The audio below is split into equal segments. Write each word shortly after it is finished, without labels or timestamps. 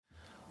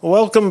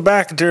Welcome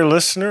back, dear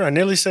listener. I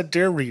nearly said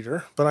dear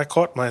reader, but I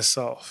caught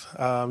myself.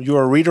 You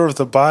are a reader of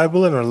the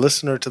Bible and a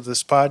listener to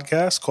this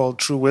podcast called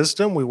True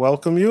Wisdom. We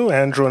welcome you,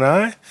 Andrew and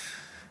I.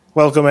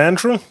 Welcome,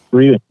 Andrew.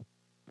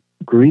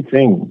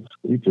 Greetings.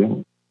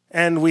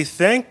 And we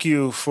thank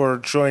you for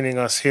joining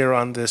us here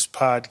on this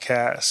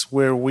podcast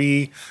where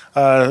we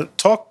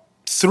talk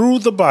through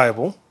the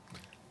Bible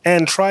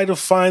and try to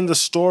find the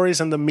stories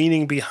and the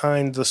meaning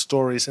behind the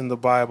stories in the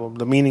Bible,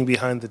 the meaning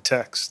behind the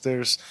text.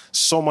 There's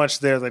so much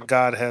there that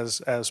God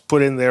has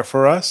put in there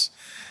for us.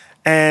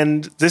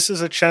 And this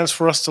is a chance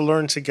for us to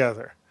learn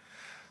together.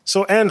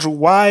 So, Andrew,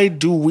 why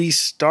did we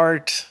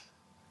start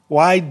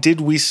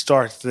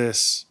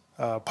this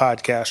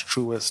podcast,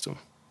 True Wisdom?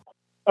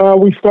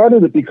 We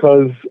started it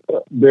because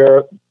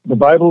the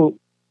Bible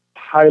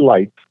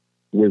highlights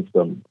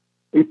wisdom.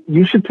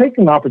 You should take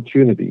an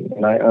opportunity,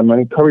 and I'm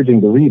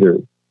encouraging the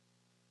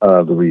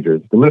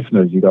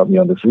listeners, you got me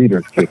on this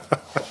readers kick.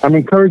 I'm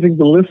encouraging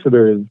the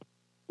listeners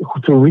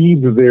to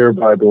read their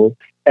Bible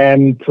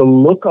and to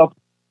look up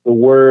the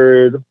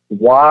word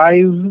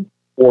wise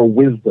or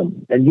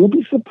wisdom. And you'll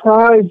be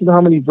surprised at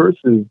how many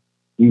verses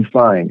you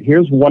find.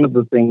 Here's one of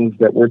the things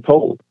that we're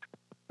told.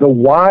 The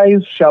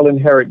wise shall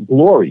inherit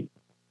glory,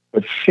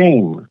 but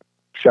shame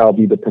shall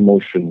be the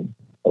promotion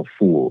of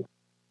fools.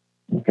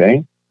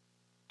 Okay?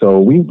 So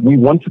we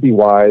want to be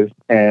wise,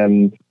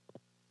 and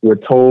we're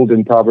told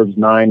in Proverbs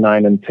 9,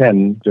 9, and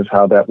 10 just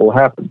how that will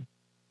happen.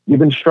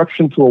 Give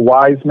instruction to a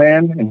wise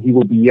man, and he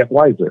will be yet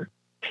wiser.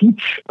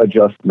 Teach a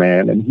just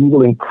man, and he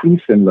will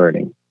increase in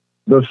learning.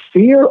 The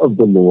fear of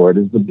the Lord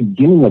is the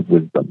beginning of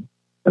wisdom,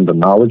 and the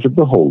knowledge of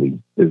the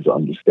holy is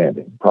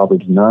understanding.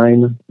 Proverbs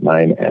 9,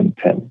 9, and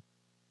 10.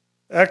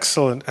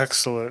 Excellent,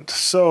 excellent.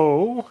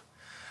 So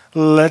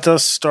let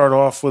us start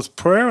off with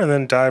prayer and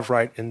then dive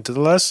right into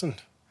the lesson.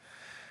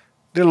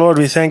 Dear Lord,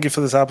 we thank you for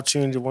this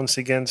opportunity to once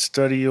again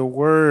study your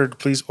word.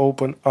 Please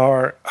open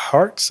our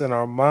hearts and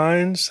our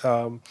minds.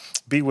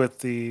 Be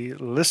with the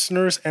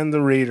listeners and the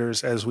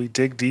readers as we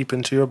dig deep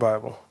into your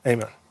Bible.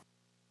 Amen.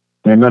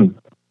 Amen.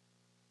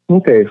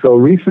 Okay, so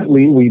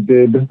recently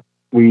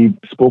we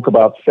spoke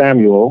about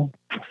Samson.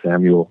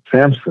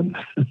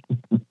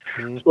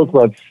 Spoke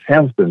about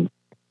Samson.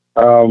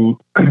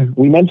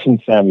 We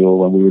mentioned Samuel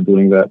when we were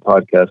doing that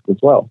podcast as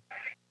well.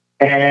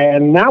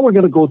 And now we're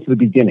going to go to the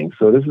beginning.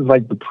 So this is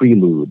like the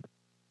prelude.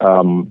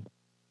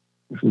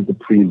 This is the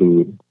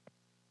prelude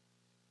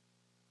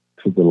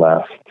to the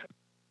last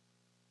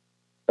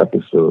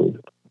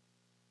episode.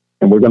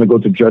 And we're going to go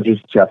to Judges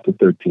chapter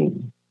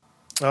 13.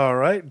 All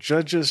right,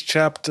 Judges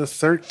chapter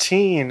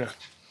 13.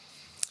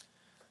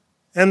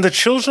 And the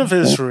children of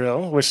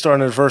Israel, we're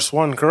starting at verse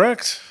 1,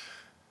 correct?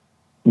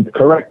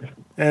 Correct.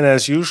 And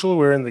as usual,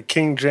 we're in the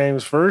King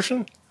James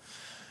Version.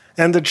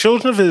 And the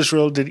children of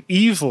Israel did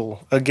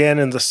evil again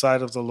in the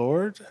sight of the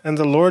Lord, and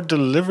the Lord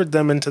delivered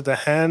them into the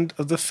hand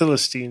of the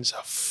Philistines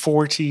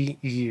 40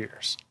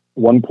 years.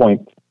 One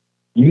point.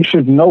 You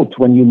should note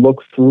when you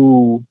look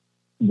through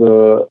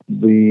the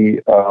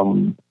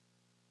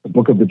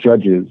book of the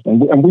Judges,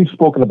 and we've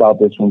spoken about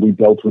this when we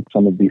dealt with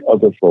some of the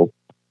other folks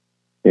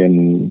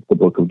in the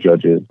book of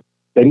Judges,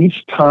 that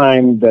each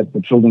time that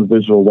the children of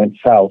Israel went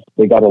south,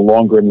 they got a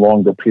longer and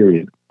longer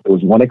period. There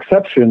was one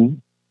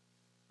exception,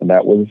 and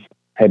that was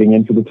heading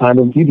into the time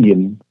of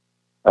Gideon,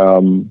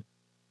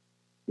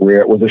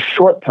 where it was a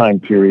short time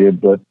period,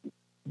 but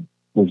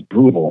was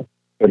brutal.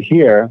 But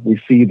here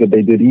we see that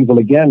they did evil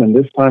again, and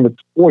this time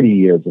it's 40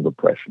 years of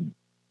oppression.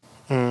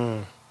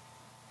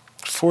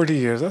 40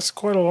 years, that's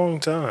quite a long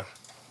time.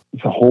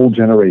 It's a whole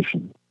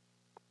generation.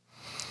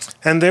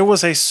 And there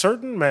was a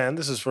certain man,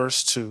 this is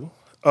verse 2,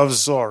 of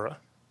Zorah,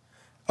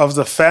 of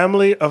the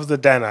family of the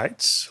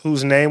Danites,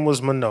 whose name was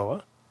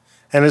Manoah,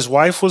 and his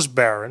wife was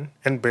barren,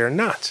 and bare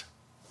not.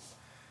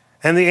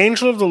 And the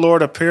angel of the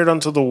Lord appeared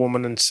unto the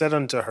woman, and said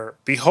unto her,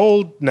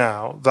 Behold,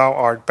 now thou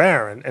art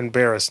barren, and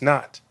bearest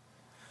not.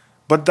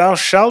 But thou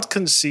shalt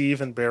conceive,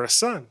 and bear a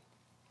son.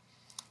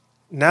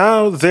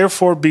 Now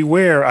therefore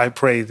beware, I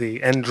pray thee,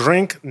 and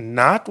drink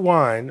not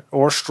wine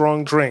or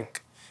strong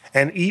drink,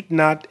 and eat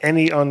not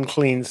any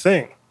unclean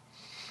thing.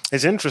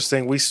 It's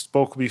interesting, we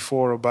spoke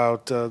before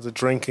about the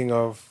drinking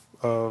of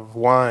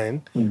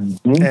wine,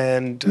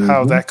 and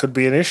how that could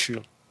be an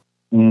issue.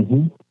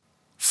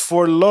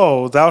 For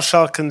lo, thou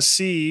shalt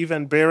conceive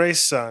and bear a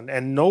son,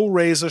 and no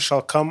razor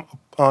shall come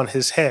on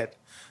his head.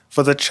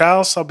 For the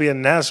child shall be a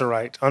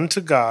Nazarite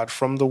unto God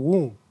from the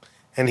womb,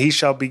 and he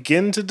shall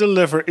begin to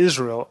deliver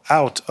Israel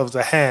out of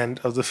the hand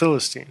of the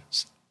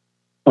Philistines.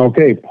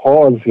 Okay,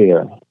 pause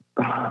here,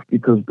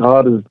 because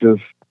God is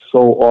just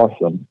so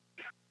awesome.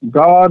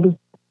 God,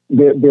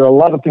 there are a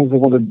lot of things I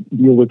want to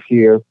deal with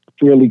here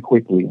fairly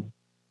quickly.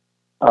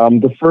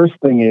 The first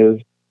thing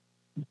is,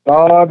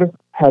 God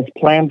has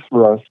plans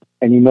for us,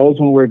 and he knows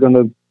when we're going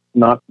to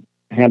not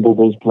handle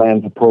those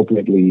plans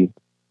appropriately.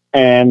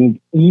 And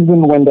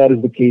even when that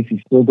is the case, he's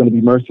still going to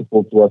be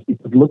merciful to us,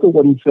 because look at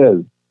what he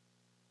says.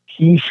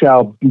 He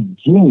shall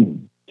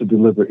begin to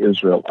deliver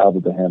Israel out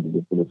of the hand of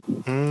the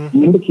Philistines.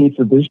 He indicates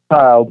that this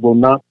child will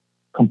not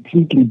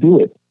completely do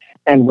it.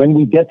 And when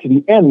we get to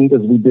the end,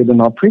 as we did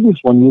in our previous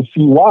one, you'll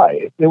see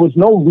why. There was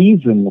no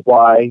reason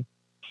why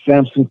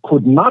Samson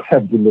could not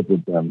have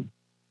delivered them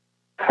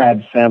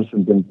had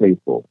Samson been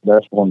faithful.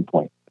 That's one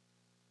point.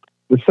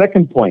 The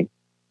second point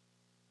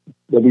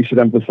that we should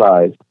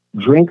emphasize,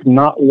 drink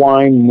not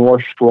wine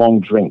nor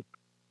strong drink.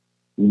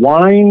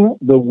 Wine,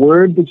 the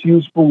word that's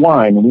used for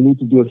wine, and we need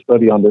to do a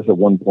study on this at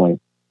one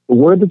point, the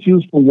word that's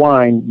used for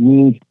wine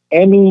means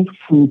any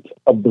fruit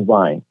of the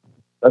vine.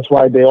 That's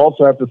why they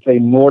also have to say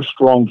nor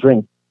strong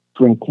drink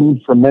to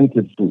include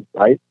fermented fruit,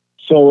 right?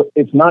 So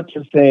it's not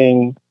just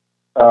saying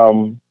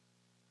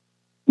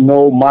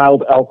no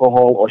mild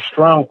alcohol or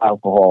strong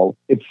alcohol.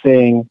 It's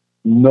saying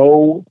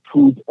no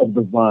fruit of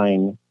the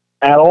vine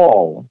at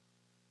all,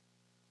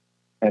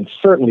 and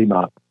certainly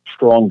not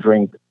strong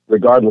drink,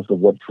 regardless of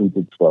what fruit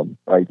it's from,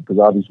 right? Because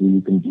obviously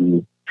you can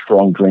do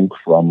strong drink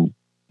from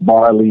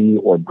barley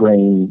or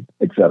grain,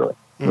 etc.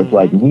 Mm-hmm. It's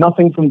like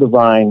nothing from the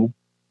vine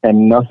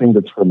and nothing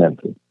that's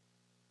fermented.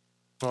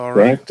 All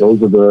right. Okay?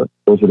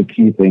 Those are the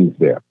key things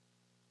there.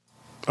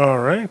 All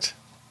right.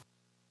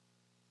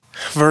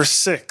 Verse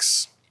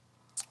 6.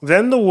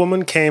 Then the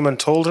woman came and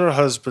told her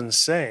husband,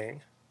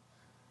 saying,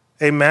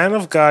 A man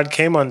of God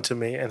came unto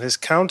me, and his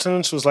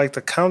countenance was like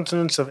the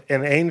countenance of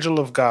an angel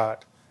of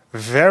God,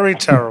 very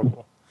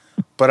terrible.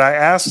 But I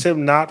asked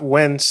him not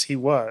whence he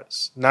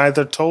was,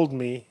 neither told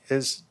me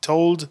his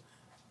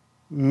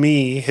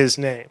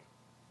name.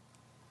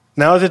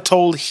 Neither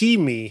told he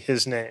me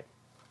his name.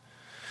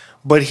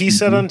 But he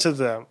said unto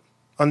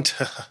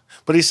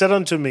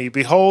me,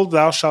 Behold,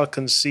 thou shalt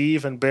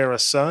conceive and bear a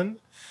son,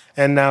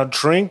 and now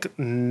drink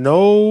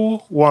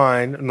no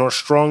wine nor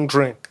strong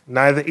drink,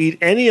 neither eat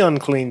any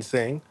unclean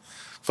thing,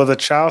 for the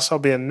child shall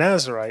be a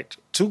Nazarite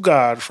to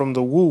God from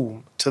the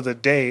womb to the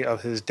day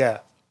of his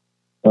death.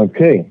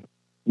 Okay.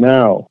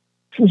 Now,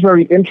 this is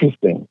very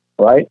interesting,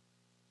 right?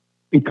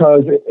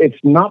 Because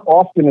it's not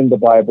often in the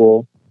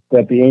Bible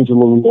that the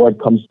angel of the Lord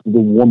comes to the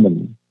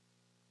woman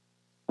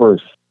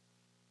first.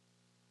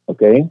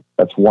 Okay?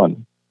 That's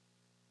one.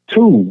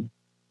 Two,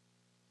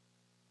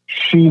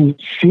 she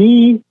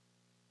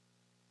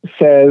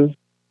says,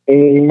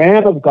 a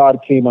man of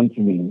God came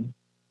unto me,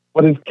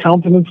 but his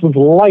countenance was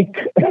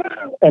like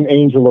an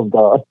angel of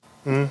God.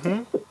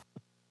 Mm-hmm.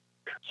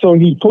 So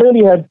he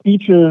clearly had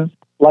features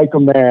like a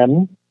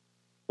man,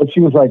 but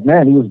she was like,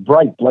 man, he was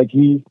bright. Like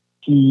he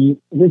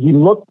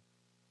looked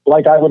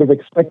like I would have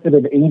expected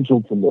an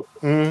angel to look,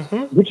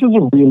 which is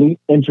a really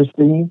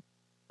interesting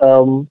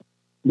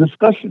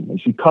discussion.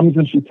 And she comes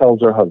and she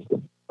tells her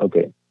husband.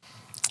 Okay.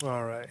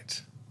 All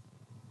right.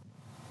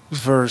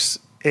 Verse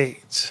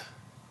 8.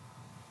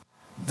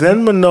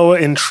 Then Manoah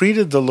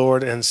entreated the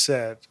Lord and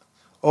said,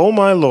 O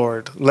my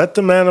Lord, let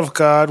the man of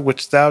God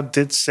which thou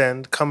didst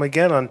send come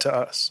again unto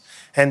us,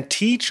 and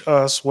teach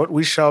us what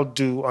we shall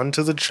do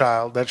unto the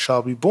child that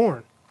shall be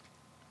born.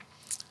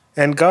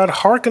 And God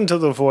hearkened to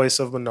the voice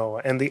of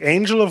Manoah, and the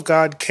angel of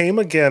God came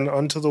again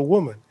unto the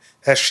woman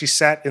as she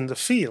sat in the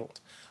field.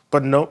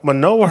 But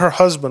Manoah her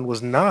husband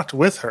was not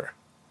with her.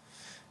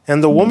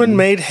 And the woman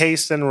made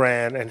haste and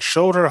ran, and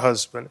showed her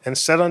husband, and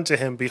said unto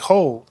him,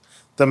 Behold,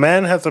 the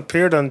man hath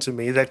appeared unto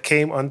me that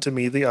came unto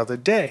me the other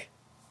day.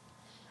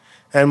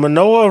 And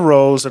Manoah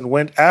arose and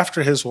went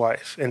after his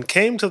wife, and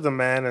came to the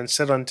man and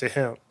said unto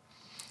him,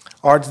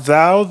 Art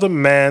thou the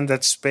man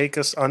that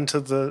spakest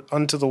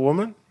unto the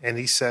woman? And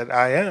he said,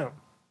 I am.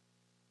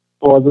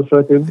 Pause a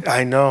second.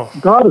 I know.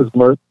 God is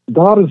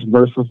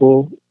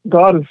merciful.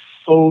 God is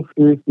so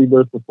seriously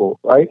merciful,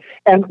 right?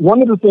 And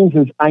one of the things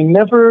is I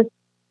never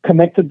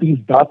connected these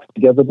dots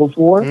together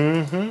before,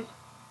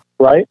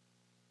 right?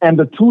 And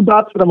the two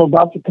dots that I'm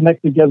about to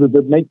connect together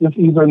that make this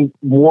even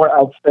more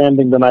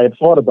outstanding than I had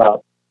thought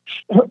about.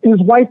 His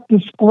wife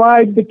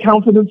described the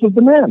countenance of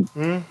the man,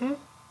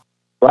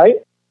 right?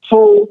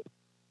 So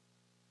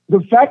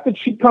the fact that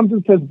she comes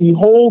and says,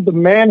 Behold, the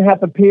man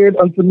hath appeared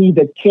unto me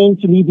that came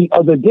to me the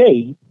other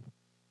day,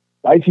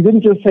 right? She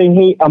didn't just say,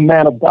 hey, a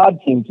man of God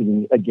came to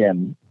me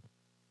again.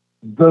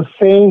 The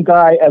same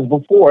guy as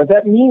before.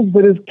 That means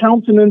that his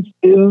countenance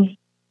is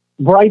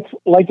bright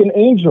like an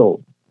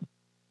angel.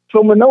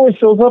 So Manoah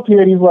shows up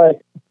here and he's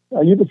like,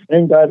 are you the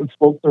same guy that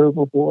spoke to her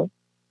before?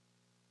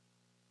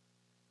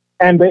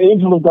 And the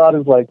angel of God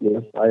is like,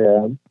 yes, I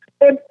am.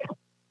 And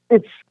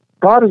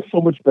God is so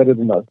much better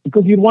than us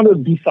because you'd want to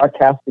be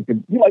sarcastic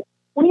and be like,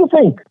 what do you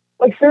think?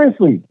 Like,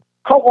 seriously,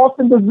 how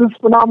often does this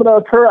phenomena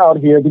occur out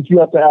here that you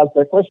have to ask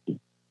that question?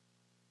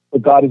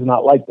 But God is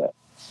not like that.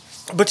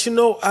 But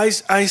I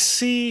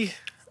see,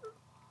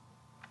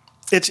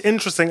 it's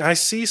interesting. I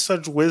see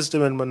such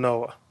wisdom in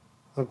Manoah,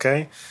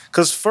 okay?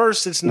 Because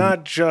first, it's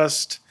not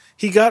just,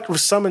 he got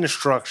some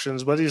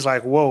instructions, but he's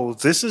like, whoa,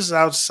 this is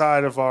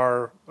outside of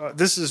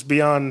this is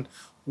beyond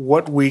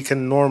what we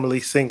can normally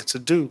think to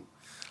do.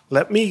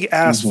 Let me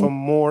ask for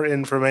more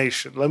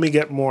information. Let me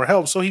get more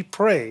help. So he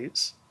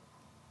prays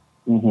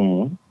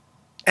and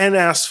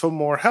asks for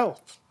more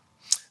help.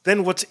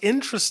 Then what's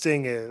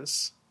interesting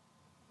is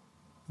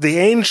the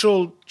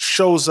angel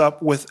shows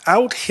up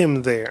without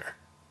him there.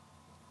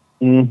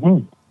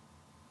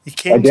 He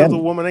came to the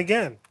woman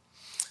again.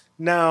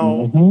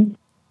 Now, Mm-hmm.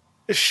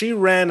 she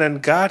ran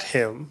and got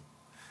him,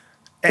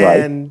 Right.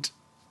 and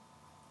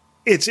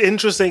it's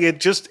interesting.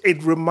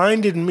 It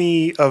reminded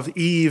me of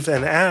Eve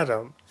and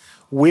Adam,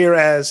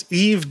 whereas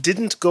Eve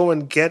didn't go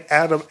and get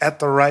Adam at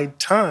the right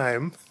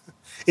time.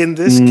 In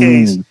this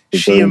case, It's a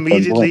she very important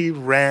point. immediately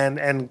ran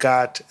and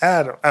got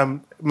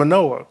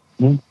Manoah.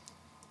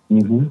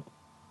 Mm-hmm.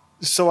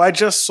 So I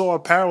just saw a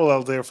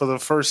parallel there for the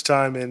first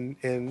time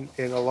in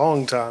a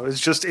long time. It's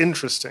just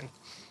interesting.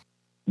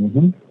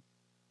 Mm-hmm.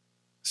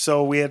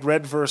 So we had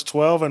read verse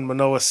 12, and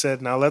Manoah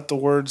said, "Now let the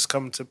words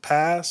come to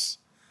pass.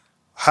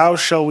 How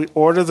shall we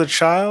order the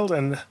child,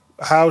 and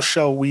how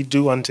shall we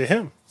do unto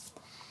him?"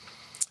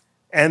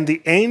 And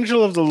the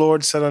angel of the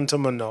Lord said unto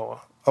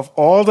Manoah, "Of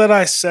all that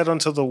I said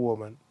unto the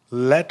woman,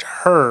 let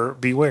her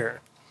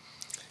beware."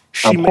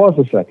 Now, pause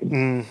a second.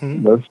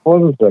 Mhm. Let's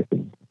pause a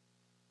second.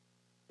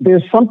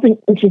 There's something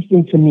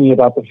interesting to me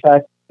about the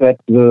fact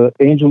that the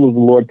angel of the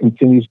Lord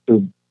continues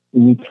to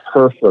meet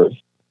her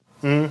first,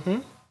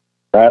 Mhm.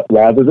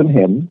 rather than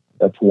him.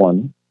 That's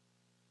one.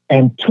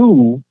 And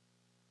two,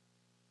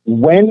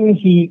 when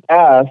he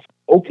asks,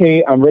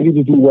 "Okay, I'm ready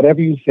to do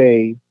whatever you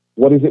say.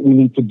 What is it we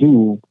need to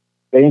do?"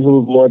 The angel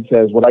of the Lord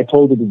says, "What I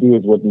told you to do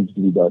is what needs to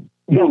be done."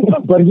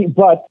 but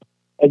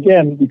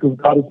again, because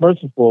God is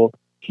merciful,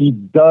 he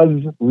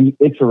does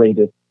reiterate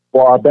it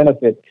for our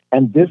benefit.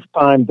 And this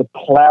time, the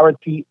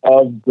clarity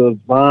of the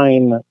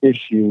vine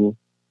issue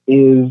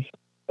is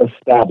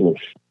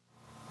established.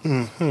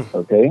 Mhm.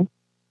 Okay?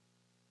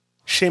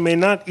 She may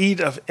not eat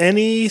of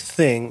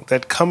anything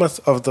that cometh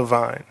of the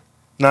vine,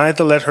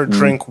 neither let her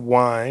drink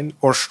wine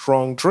or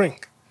strong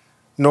drink,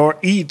 nor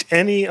eat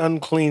any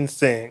unclean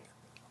thing.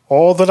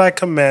 All that I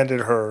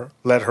commanded her,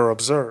 let her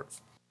observe.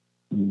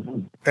 Mm-hmm.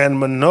 And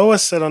Manoah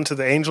said unto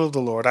the angel of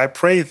the Lord, I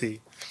pray thee,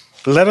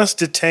 let us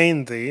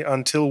detain thee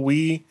until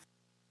we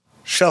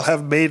shall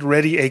have made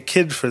ready a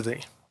kid for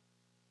thee.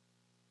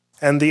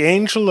 And the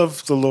angel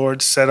of the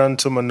Lord said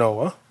unto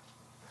Manoah,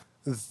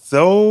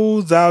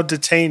 Though thou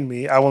detain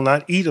me, I will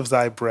not eat of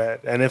thy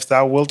bread. And if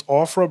thou wilt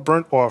offer a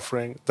burnt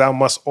offering, thou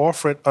must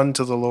offer it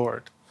unto the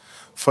Lord.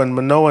 For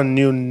Manoah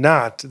knew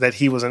not that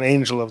he was an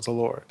angel of the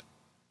Lord.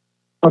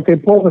 Okay,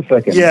 pause a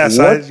second. Yes,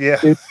 What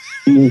is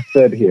being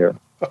said here?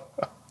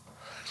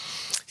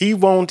 He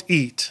won't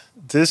eat.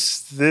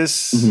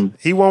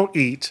 He won't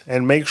eat,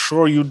 and make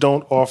sure you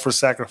don't offer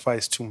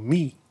sacrifice to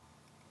me.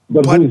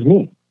 But who is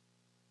me?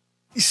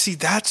 You see,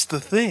 that's the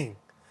thing.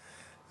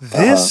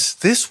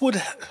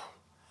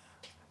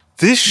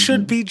 This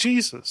should be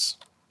Jesus.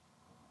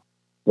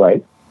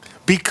 Right.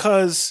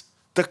 Because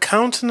the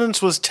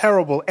countenance was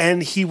terrible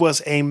and he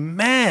was a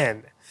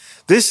man.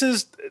 This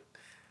is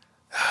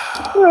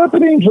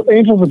But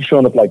angels have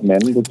shown up like men.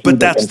 But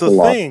that's the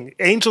thing.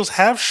 Angels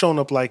have shown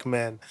up like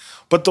men.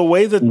 But the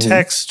way the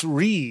text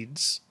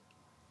reads,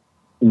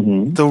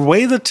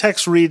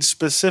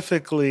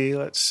 specifically,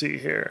 let's see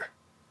here.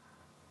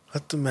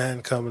 Let the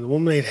man come. And the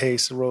woman made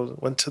haste and rose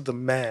and went to the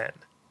man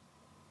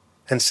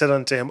and said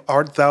unto him,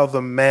 Art thou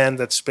the man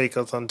that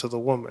spaketh unto the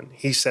woman?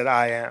 He said,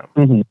 I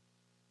am.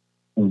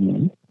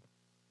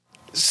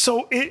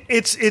 So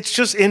it's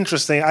just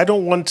interesting. I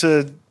don't want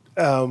to,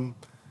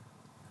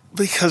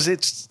 because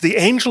it's the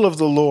angel of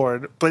the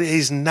Lord, but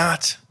he's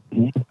not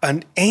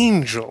an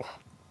angel.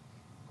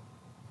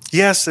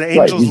 Yes, the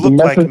angels look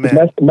like men.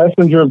 The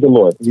messenger of the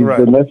Lord. He's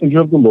the messenger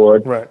of the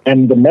Lord. Right.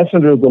 And the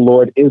messenger of the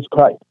Lord is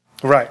Christ.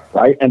 Right.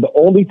 Right. And the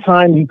only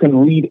time you can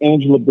read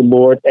angel of the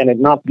Lord and it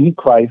not be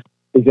Christ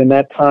is in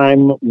that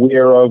time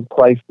whereof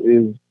Christ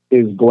is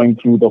going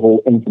through the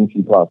whole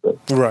infancy process.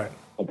 Right.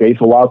 Okay.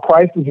 So while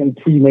Christ is in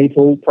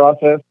prenatal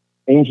process,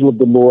 angel of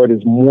the Lord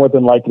is more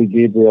than likely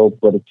Gabriel,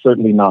 but it's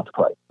certainly not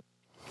Christ.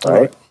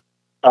 Right.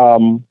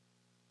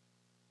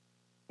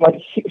 But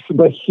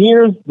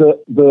here's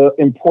the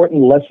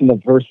important lesson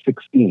of verse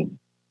 16.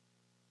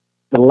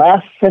 The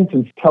last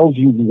sentence tells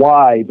you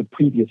why the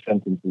previous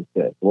sentence is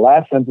said. The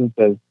last sentence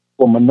says,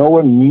 "For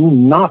Manoah knew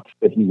not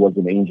that he was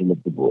an angel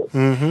of the Lord."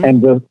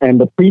 And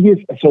the previous.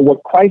 So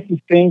what Christ is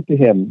saying to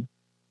him,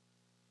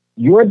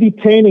 you're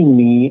detaining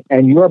me,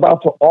 and you're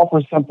about to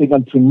offer something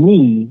unto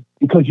me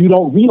because you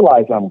don't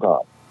realize I'm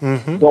God.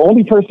 The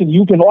only person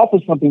you can offer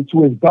something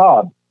to is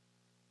God.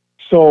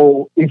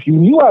 So if you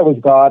knew I was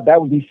God,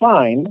 that would be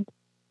fine.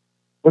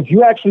 But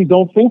you actually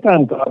don't think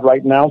I'm God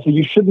right now, so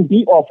you shouldn't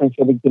be offering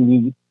something to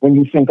me when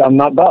you think I'm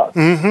not God.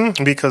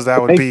 Because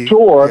that would make be... Make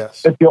sure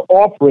that your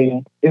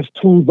offering is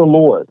to the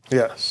Lord.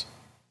 Yes.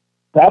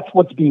 That's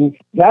what's being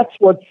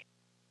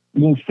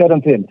said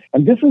unto him.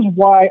 And this is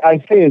why I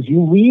say, as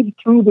you read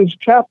through this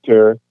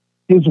chapter,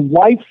 his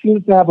wife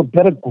seems to have a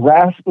better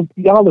grasp of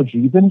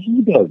theology than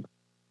he does.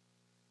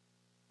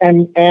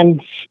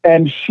 And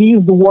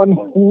she's the one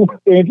who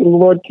the angel of the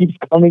Lord keeps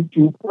coming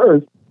to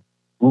first,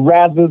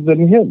 rather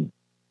than him.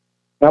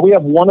 Now we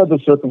have one other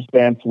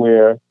circumstance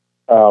where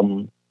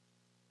the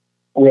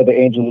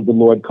angel of the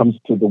Lord comes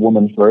to the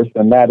woman first,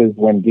 and that is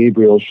when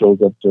Gabriel shows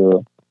up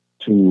to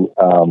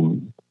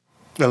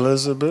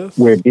Elizabeth.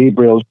 Where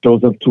Gabriel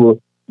shows up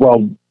to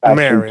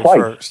Mary twice.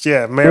 first.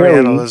 Yeah, Mary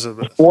and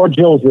Elizabeth. Or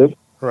Joseph.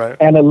 Right.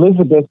 and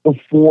Elizabeth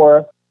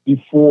before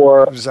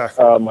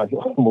Exactly. I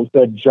almost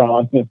said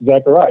John and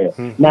Zechariah.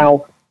 Mm-hmm.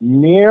 Now,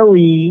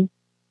 Mary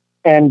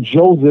and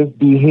Joseph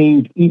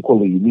behaved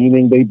equally,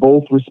 meaning they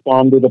both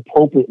responded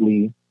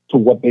appropriately to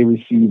what they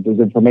received as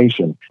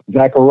information.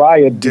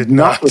 Zechariah did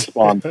not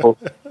respond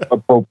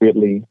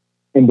appropriately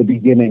in the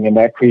beginning, and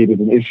that created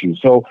an issue.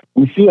 So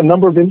we see a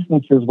number of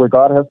instances where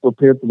God has to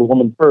appear to the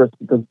woman first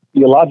because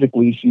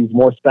theologically she's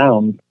more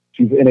sound.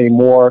 She's in a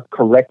more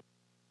correct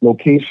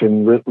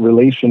location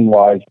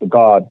relation-wise to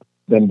God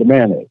than the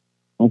man is.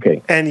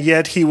 Okay. And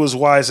yet he was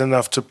wise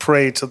enough to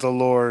pray to the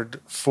Lord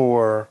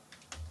for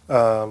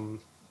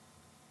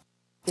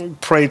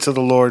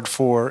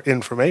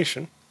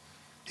information.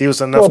 He was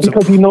enough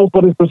because he knows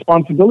what his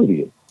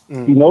responsibility is.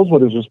 He knows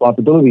what his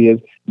responsibility is.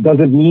 Does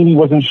it mean he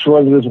wasn't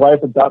sure that his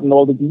wife had gotten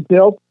all the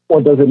details?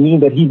 Or does it mean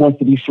that he wants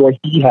to be sure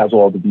he has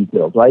all the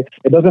details, right?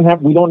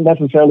 We don't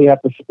necessarily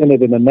have to spin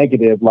it in a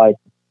negative, like,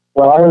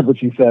 well, I heard what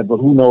she said, but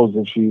who knows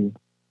if she's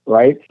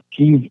right?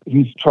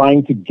 He's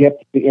trying to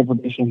get the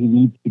information he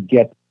needs to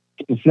get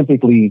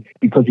specifically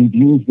because he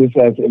views this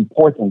as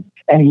important.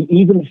 And he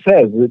even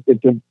says,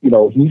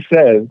 he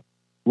says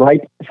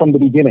right from the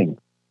beginning,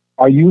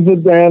 "Are you the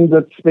man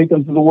that spake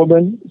unto the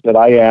woman?" He said,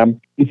 "I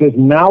am." He says,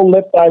 "Now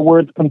let thy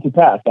words come to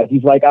pass." Like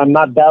he's like, "I'm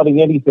not doubting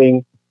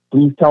anything.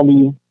 Please tell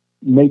me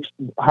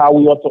how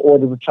we ought to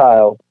order the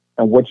child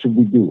and what should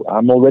we do.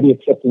 I'm already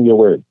accepting your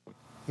word."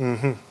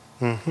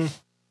 Mm-hmm. Mm-hmm.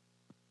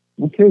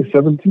 Okay,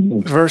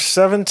 17. Verse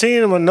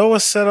 17, and Manoah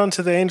said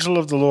unto the angel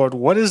of the Lord,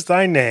 "What is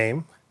thy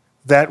name,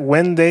 that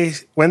when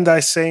thy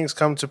sayings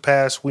come to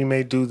pass, we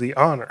may do thee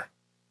honor?"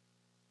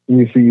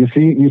 You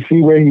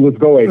see where he was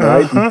going,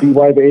 right? You see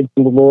why the angel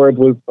of the Lord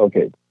was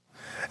okay.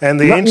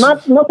 And the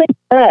nothing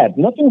bad.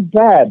 Nothing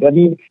bad. I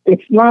mean,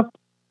 it's not.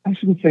 I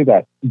shouldn't say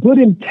that. Good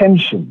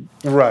intention.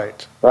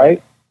 Right.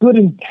 Right. Good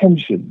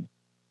intention.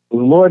 The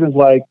Lord is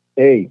like,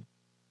 "Hey,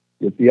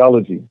 your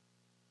theology."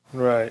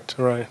 Right.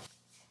 Right.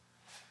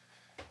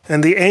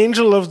 And the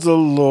angel of the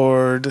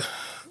Lord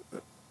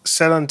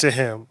said unto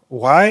him,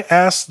 "Why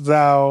askest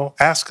thou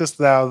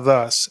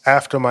thus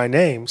after my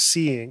name,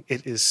 seeing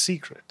it is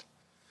secret?"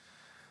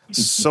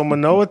 So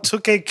Manoah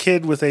took a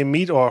kid with a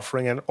meat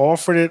offering and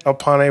offered it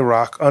upon a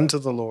rock unto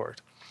the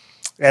Lord.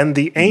 And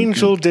the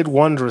angel did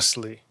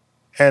wondrously,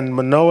 and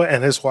Manoah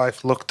and his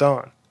wife looked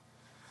on.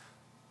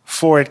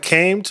 For it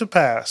came to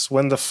pass,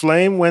 when the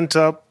flame went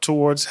up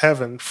towards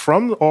heaven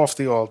from off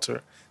the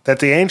altar, that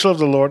the angel of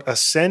the Lord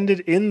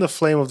ascended in the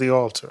flame of the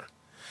altar.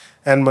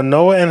 And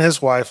Manoah and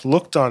his wife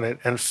looked on it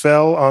and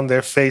fell on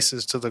their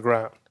faces to the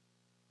ground.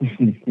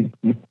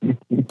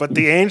 But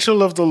the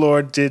angel of the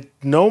Lord did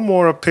no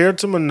more appear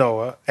to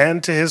Manoah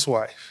and to his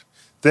wife.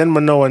 Then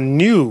Manoah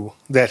knew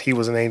that he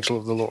was an angel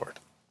of the Lord.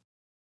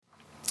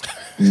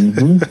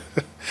 Mm-hmm.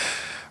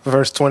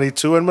 Verse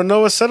 22, and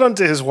Manoah said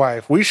unto his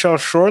wife, "We shall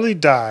surely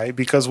die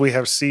because we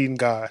have seen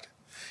God."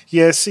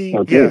 Yes,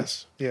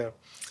 yes, yeah.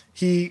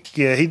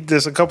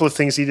 There's a couple of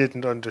things he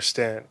didn't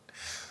understand.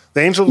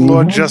 The angel of the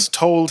Lord just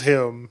told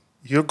him,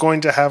 "You're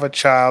going to have a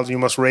child, you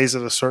must raise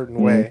it a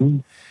certain way."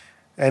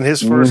 And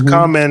his first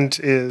comment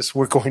is,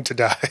 "We're going to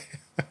die."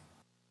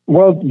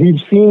 Well,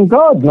 we've seen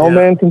God. No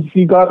man can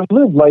see God and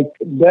live. Like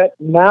that.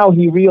 Now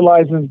he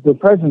realizes the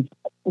presence.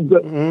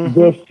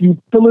 The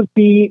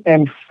futility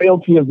and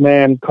frailty of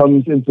man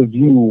comes into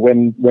view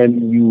when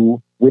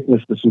you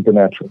witness the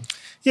supernatural.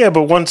 Yeah,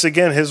 but once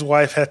again, his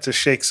wife had to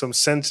shake some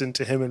sense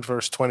into him in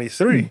verse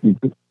 23.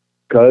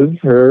 Because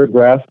her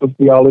grasp of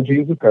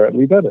theology is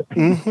apparently better.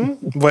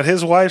 But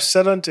his wife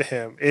said unto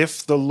him,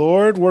 "If the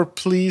Lord were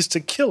pleased to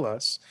kill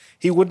us,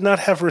 he would not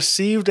have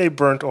received a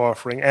burnt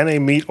offering and a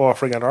meat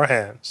offering at our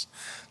hands.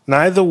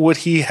 Neither would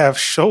he have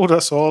showed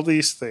us all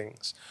these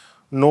things,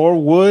 nor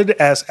would,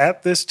 as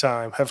at this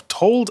time, have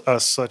told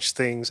us such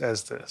things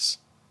as this."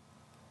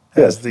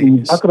 Yes,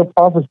 he's not going to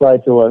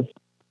prophesy to us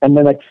and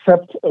then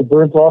accept a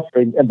burnt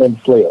offering and then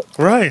slay us.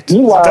 Right.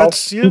 Meanwhile,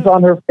 she's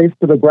on her face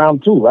to the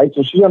ground too, right?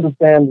 So she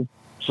understands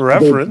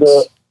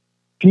reverence.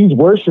 She's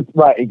worshipped,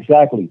 right,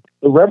 exactly.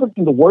 The reverence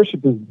and the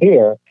worship is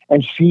there,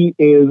 and she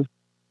is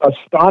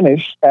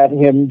astonished at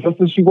him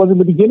just as she was in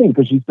the beginning,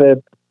 because she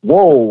said,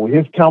 "Whoa,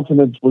 his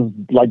countenance was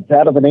like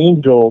that of an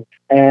angel,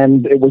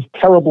 and it was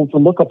terrible to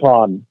look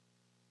upon."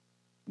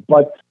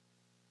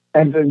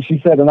 And then she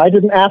said, "And I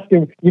didn't ask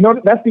him."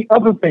 That's the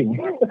other thing.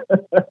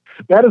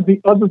 That is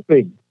the other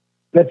thing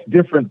that's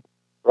different,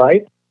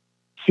 right?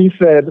 She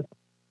said,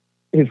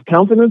 "His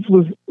countenance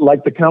was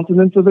like the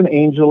countenance of an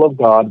angel of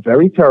God,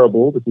 very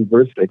terrible." This is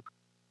verse 6.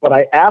 "But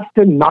I asked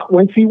him not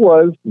whence he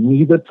was,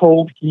 neither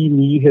told he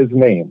me his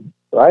name."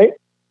 Right?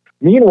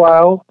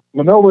 Meanwhile,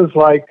 Manoah was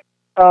like,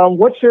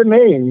 "What's your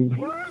name?"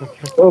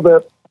 So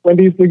that when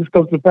these things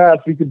come to pass,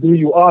 we could do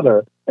you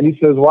honor. And he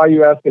says, "Why are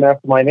you asking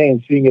after my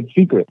name, seeing it's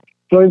secret?"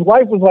 So his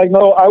wife was like,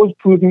 "No, I was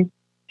prudent."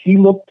 He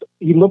looked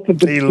a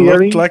bit scary. He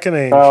looked like an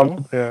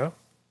angel, yeah.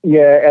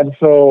 Yeah, and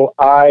so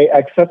I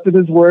accepted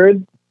his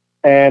word,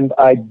 and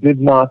I did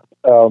not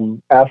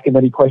ask him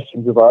any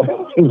questions about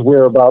his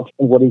whereabouts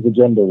and what his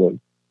agenda was.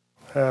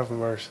 Have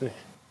mercy.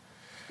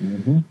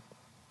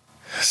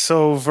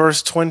 So,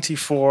 verse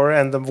 24,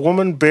 and the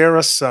woman bare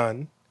a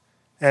son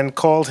and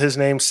called his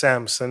name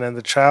Samson, and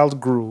the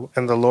child grew,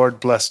 and the Lord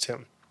blessed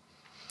him.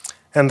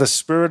 And the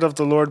Spirit of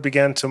the Lord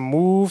began to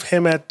move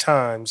him at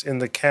times in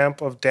the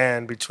camp of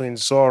Dan between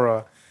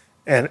Zorah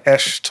and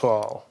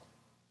Eshtaol.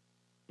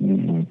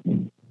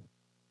 Mm-hmm.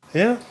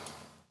 Yeah.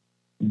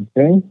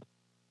 Okay.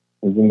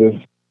 Isn't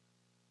this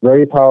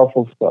very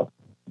powerful stuff?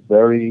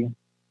 Very,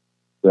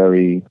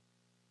 very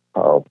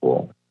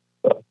powerful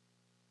stuff.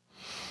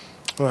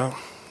 Well,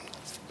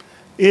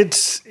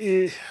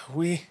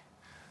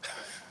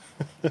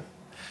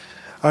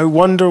 I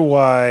wonder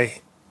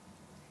why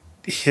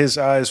his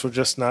eyes were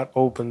just not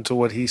open to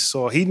what he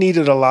saw. He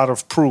needed a lot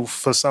of proof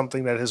for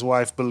something that his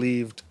wife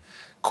believed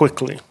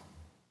quickly.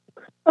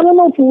 I don't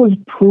know if it was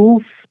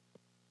proof.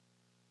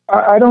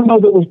 I don't know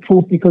that it was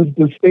proof because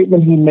the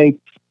statement he makes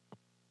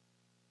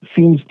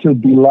seems to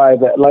belie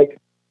that. Like,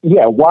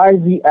 yeah, why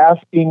is he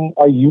asking,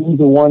 are you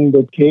the one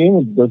that came?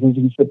 It doesn't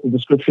he fit the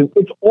description?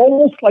 It's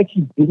almost like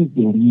he didn't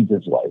believe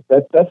his wife.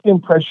 That's the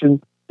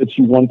impression that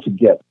you want to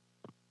get.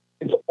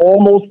 It's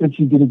almost that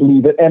he didn't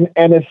believe it.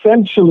 And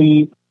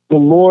essentially, the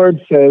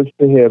Lord says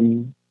to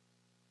him,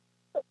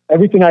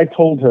 everything I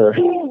told her,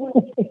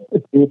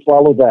 you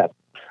follow that.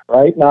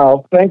 Right?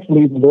 Now,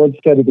 thankfully, the Lord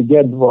said it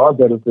again for our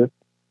benefit.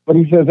 But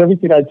he says,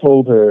 everything I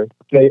told her,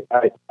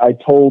 I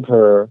told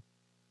her,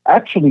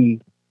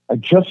 actually, I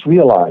just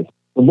realized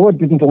the Lord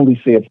didn't only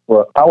say it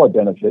for our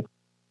benefit,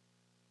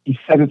 he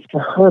said it's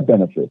for her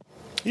benefit.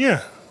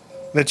 Yeah,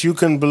 that you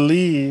can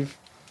believe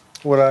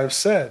what I've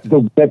said.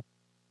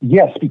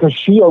 Yes, because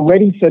she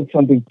already said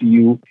something to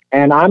you,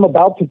 and I'm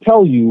about to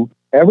tell you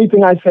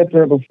everything I said to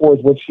her before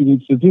is what she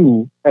needs to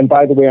do. And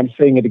by the way, I'm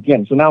saying it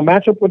again. So now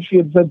match up what she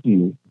had said to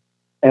you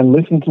and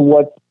listen to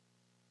what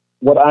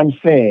I'm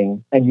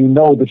saying, and you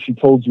know that she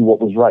told you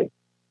what was right.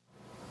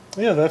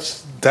 Yeah,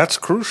 that's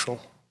crucial.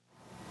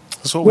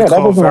 That's what we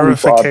call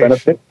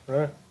verification.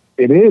 Right?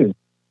 It is.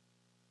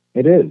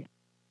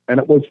 And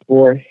it was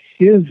for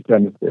his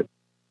benefit.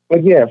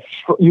 But yes,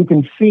 you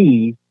can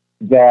see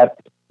that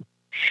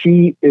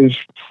she is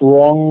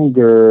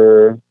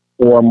stronger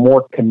or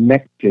more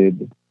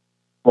connected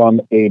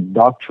from a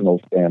doctrinal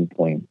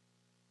standpoint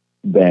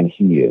than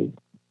he is.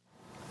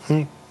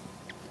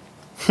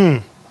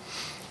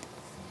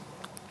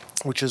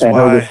 Which is and why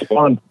her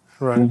response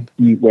right.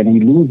 when he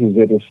loses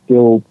it is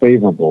still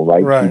favorable,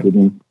 right? Right.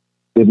 She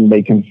didn't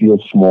make him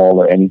feel small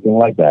or anything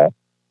like that.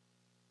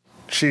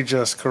 She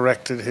just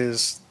corrected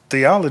his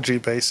theology,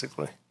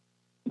 basically.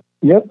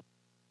 Yep.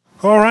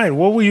 All right.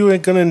 What were you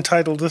going to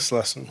entitle this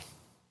lesson?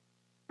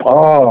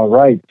 Oh,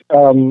 right.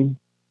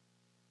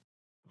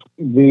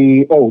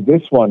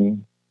 This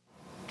one.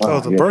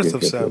 The birth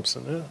of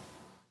Samson.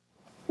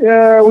 Yeah.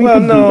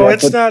 Yeah.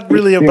 It's not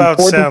really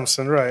about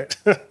Samson, right?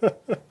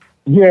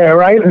 Yeah,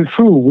 right. It's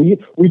true.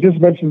 We just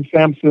mentioned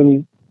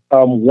Samson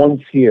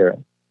once here.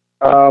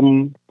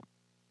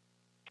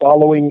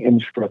 Following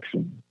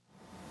instructions.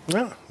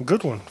 Yeah,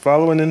 good one.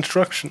 Following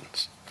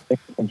instructions.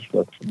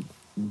 Instructions.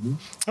 Mm-hmm.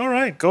 All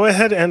right. Go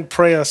ahead and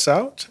pray us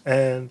out,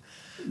 and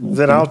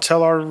then I'll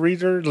tell our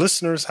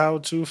listeners how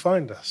to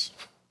find us.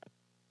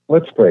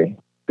 Let's pray.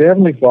 Dear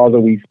Heavenly Father,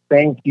 we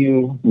thank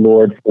you,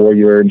 Lord, for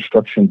your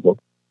instruction book.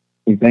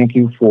 We thank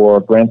you for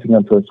granting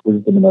unto us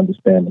wisdom and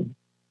understanding.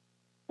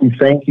 We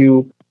thank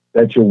you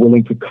that you're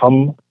willing to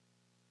come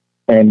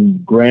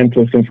and grant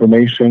us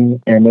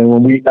information. And then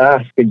when we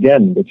ask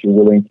again, that you're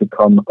willing to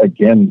come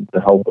again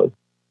to help us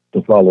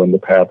to follow in the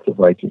paths of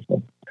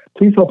righteousness.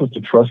 Please help us to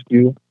trust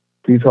you.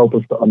 Please help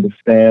us to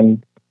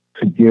understand,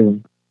 to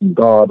give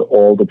God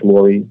all the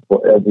glory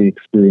for every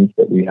experience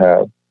that we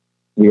have.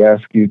 We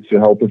ask you to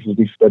help us as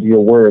we study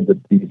your word,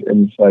 that these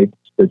insights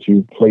that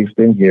you've placed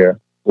in here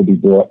will be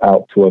brought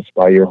out to us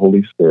by your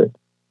Holy Spirit.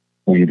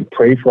 We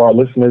pray for our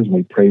listeners.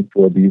 We pray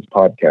for these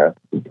podcasts.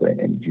 We pray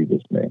in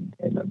Jesus' name.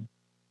 Amen.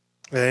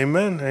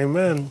 Amen.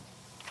 Amen.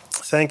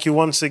 Thank you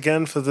once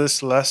again for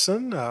this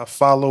lesson,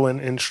 following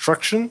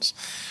instructions.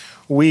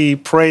 We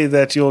pray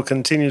that you'll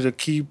continue to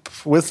keep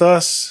with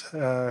us.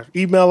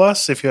 Email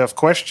us if you have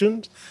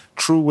questions,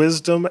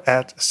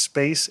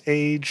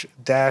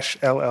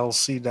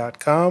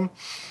 truewisdom@spaceage-llc.com,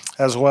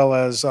 as well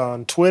as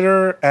on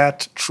Twitter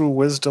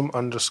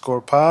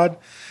 @truewisdom_pod.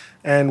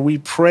 And we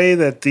pray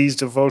that these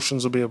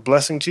devotions will be a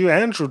blessing to you.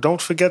 Andrew,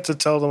 don't forget to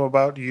tell them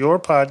about your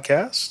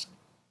podcast.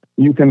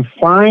 You can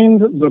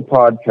find the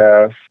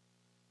podcast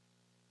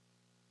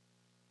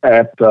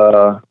at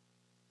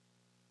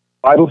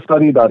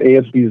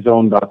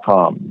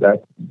BibleStudy.asbzone.com.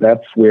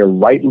 That's where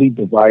Rightly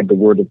Divide the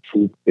Word of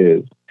Truth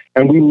is.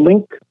 And we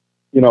link,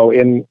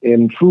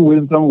 in True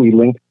Wisdom, we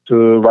link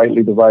to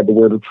Rightly Divide the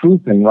Word of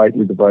Truth, and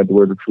Rightly Divide the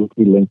Word of Truth,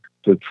 we link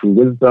to True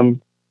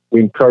Wisdom.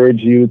 We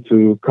encourage you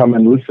to come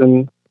and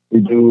listen. We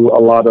do a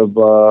lot of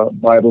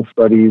Bible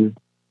studies.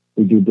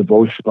 We do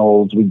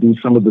devotionals. We do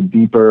some of the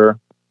deeper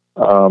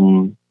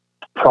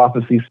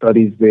prophecy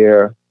studies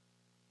there.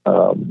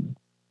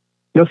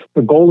 Just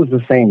the goal is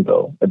the same,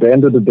 though. At the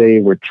end of the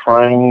day, we're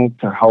trying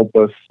to help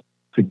us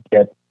to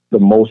get the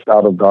most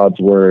out of God's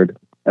word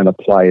and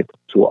apply it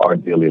to our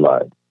daily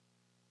lives.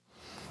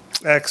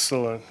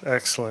 Excellent,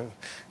 excellent.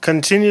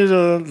 Continue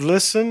to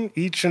listen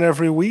each and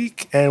every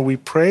week, and we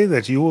pray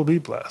that you will be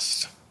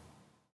blessed.